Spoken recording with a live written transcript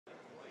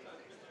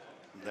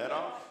Led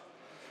off.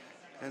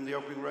 In the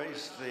opening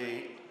race,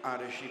 the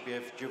Irish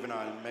EPF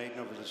Juvenile Maiden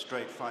over the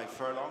straight 5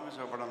 furlongs.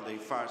 Over on the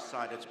far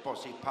side, it's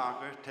Bossy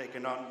Parker,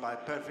 taken on by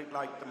Perfect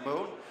Like the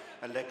Moon.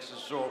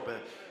 Alexis Zorba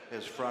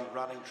is front,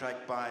 running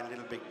track by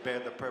Little Big Bear,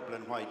 the purple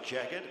and white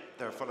jacket.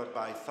 They're followed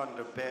by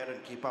Thunder Bear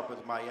and Keep Up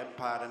With My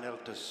Empire and El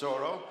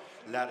Tesoro.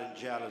 Latin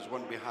Jal is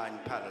one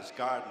behind Palace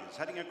Gardens.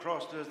 Heading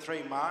across to the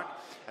 3 mark,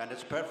 and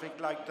it's Perfect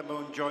Like the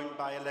Moon, joined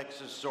by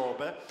Alexis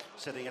Zorba.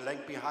 Sitting a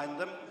length behind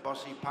them,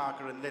 Bossy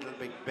Parker and Little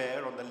Big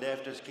Bear. On the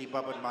left is Keep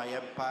Up With My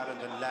Empire and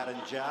then Latin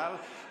Jal,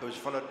 who's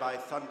followed by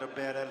Thunder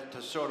Bear. El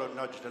Tesoro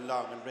nudged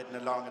along, and ridden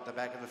along at the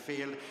back of the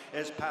field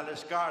is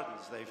Palace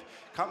Gardens. They've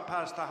come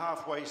past the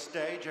halfway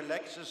stage.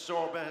 Alexis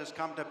Zorba has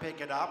come to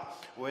pick it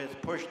up,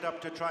 with pushed up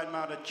to try and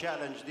mount a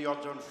challenge, the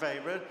odds-on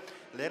favourite.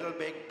 Little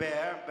Big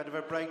Bear, bit of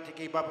a break to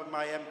Keep Up With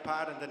My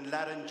Empire, and then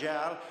Latin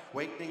Jal.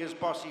 Weakening is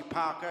Bossy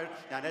Parker,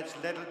 and it's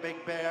Little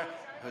Big Bear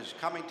who's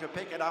coming to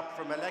pick it up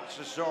from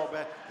Alexis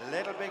Zorba.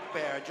 Little Big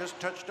Bear just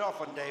touched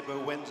off on debut,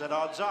 wins at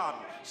odds on.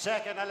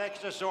 Second,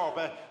 Alexis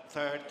Zorba.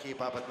 Third,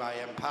 Keep Up With My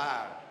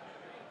Empire.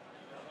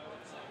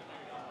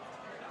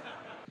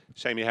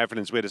 Seamie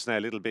Heffernan's with us now.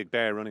 Little Big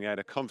Bear running out,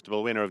 a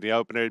comfortable winner of the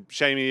opener.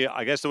 Seamie,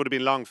 I guess there would have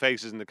been long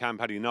faces in the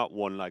camp had he not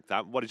won like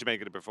that. What did you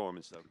make of the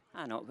performance, though?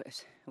 I know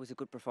it was a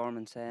good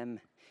performance. He had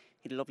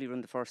a lovely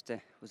run the first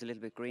day. Was a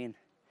little bit green.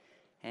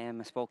 I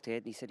spoke to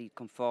Aidan. He said he'd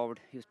come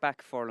forward. He was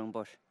back furlong,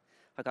 but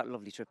I got a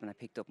lovely trip and I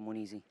picked up and won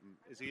easy.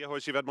 Is he a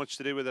horse you've had much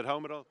to do with at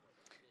home at all?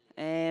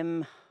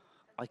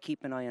 I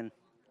keep an eye on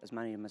as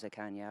many of them as I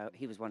can. Yeah,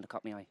 he was one that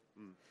caught my eye.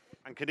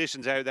 And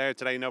conditions out there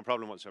today, no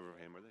problem whatsoever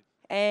for him, were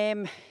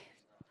they?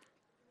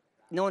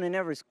 No, they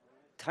never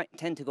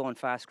tend to go on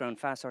fast ground.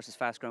 Fast horses,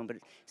 fast ground, but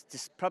it's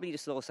just probably the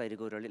slow side of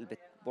good or a little bit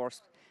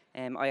worse.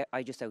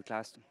 I just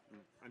outclassed him.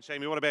 And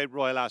Seamie, what about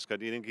Royal Ascot?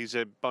 Do you think he's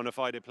a bona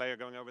fide player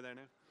going over there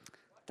now?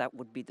 That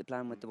would be the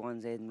plan with the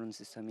ones Aidan runs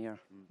this time of year.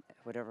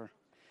 Whatever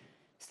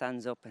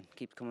stands up and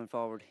keeps coming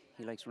forward,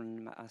 he likes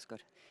running Ascot.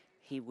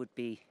 He would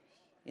be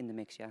in the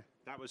mix, yeah.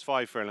 That was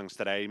 5 furlongs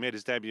today. He made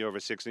his debut over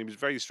 6 and he was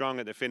very strong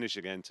at the finish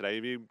again today.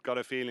 Have you got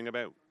a feeling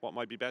about what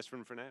might be best for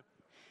him for now?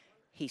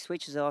 He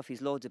switches off,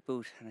 he's loads of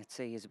boot, and I'd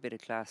say he has a bit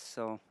of class.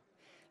 So,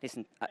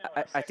 listen,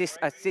 at this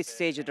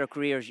stage of their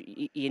careers,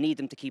 you need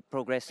them to keep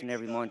progressing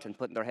every month and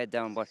putting their head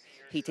down, but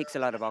he ticks a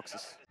lot of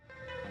boxes.